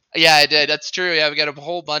too? Yeah, I did. That's true. Yeah, we got a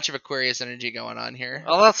whole bunch of Aquarius energy going on here.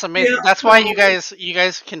 oh, that's Yeah, amazing. That's why totally. you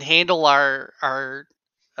guys can handle our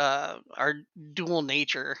dual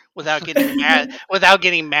nature without getting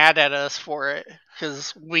mad at us for it,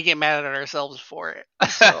 because we get mad at ourselves for it.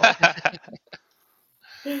 So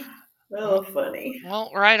Oh, funny.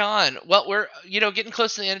 Well, right on. Well, we're getting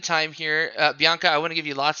close to the end of time here. Bianca, I want to give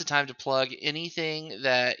you lots of time to plug anything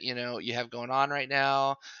that you have going on right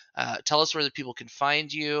now. Tell us where the people can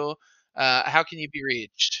find you. How can you be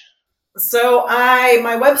reached? So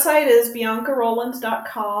my website is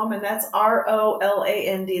biancaroland.com, and that's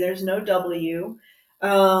Roland. There's no W.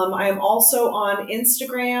 I am also on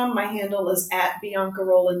Instagram. My handle is at Bianca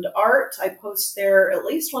Roland Art. I post there at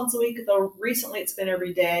least once a week, though recently it's been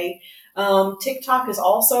every day. TikTok is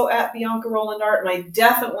also at Bianca Roland Art, and I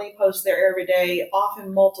definitely post there every day,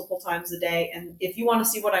 often multiple times a day. And if you want to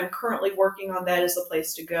see what I'm currently working on, that is the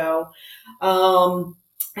place to go.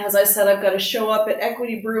 As I said, I've got a show up at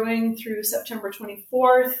Equity Brewing through September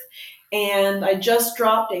 24th. And I just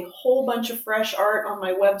dropped a whole bunch of fresh art on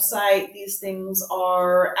my website. These things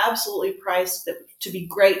are absolutely priced to be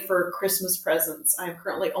great for Christmas presents. I'm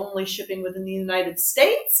currently only shipping within the United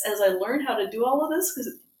States as I learn how to do all of this because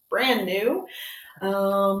it's brand new.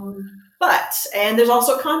 And there's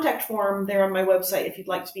also a contact form there on my website if you'd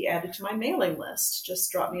like to be added to my mailing list. Just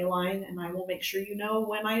drop me a line and I will make sure you know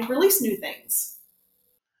when I release new things.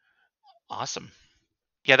 Awesome.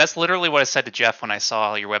 Yeah, that's literally what I said to Jeff when I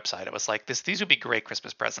saw your website. It was like, these would be great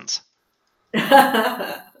Christmas presents.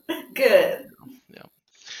 Good. Yeah.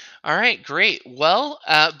 All right, great. Well,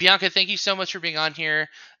 Bianca, thank you so much for being on here.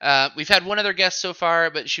 We've had one other guest so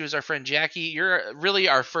far, but she was our friend Jackie. You're really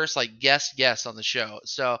our first guest on the show,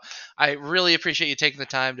 so I really appreciate you taking the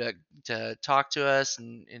time to talk to us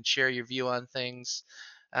and share your view on things.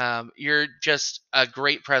 You're just a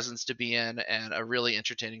great presence to be in and a really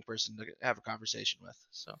entertaining person to have a conversation with.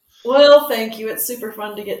 So, Well, thank you. It's super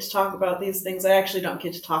fun to get to talk about these things. I actually don't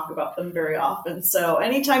get to talk about them very often. So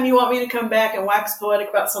anytime you want me to come back and wax poetic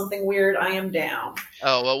about something weird, I am down.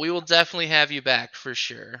 oh well, we will definitely have you back for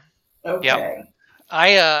sure. Yep. Okay.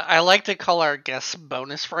 I like to call our guests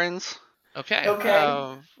bonus friends. Okay.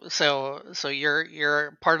 Okay. So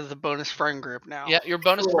you're part of the bonus friend group now. Yeah, your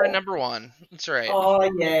bonus friend Cool. number one. That's right. Oh,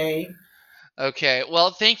 yay. Okay.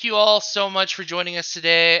 Well, thank you all so much for joining us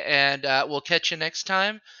today, and we'll catch you next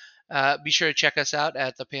time. Be sure to check us out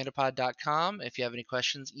at thepandapod.com. If you have any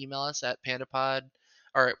questions, email us at pandapod.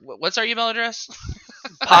 Or what's our email address?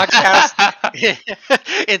 Podcast.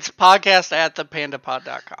 It's podcast at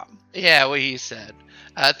thepandapod.com. Yeah, what he said.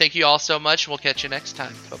 Thank you all so much. We'll catch you next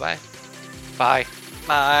time. Bye bye. Bye.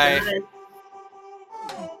 Bye. Bye.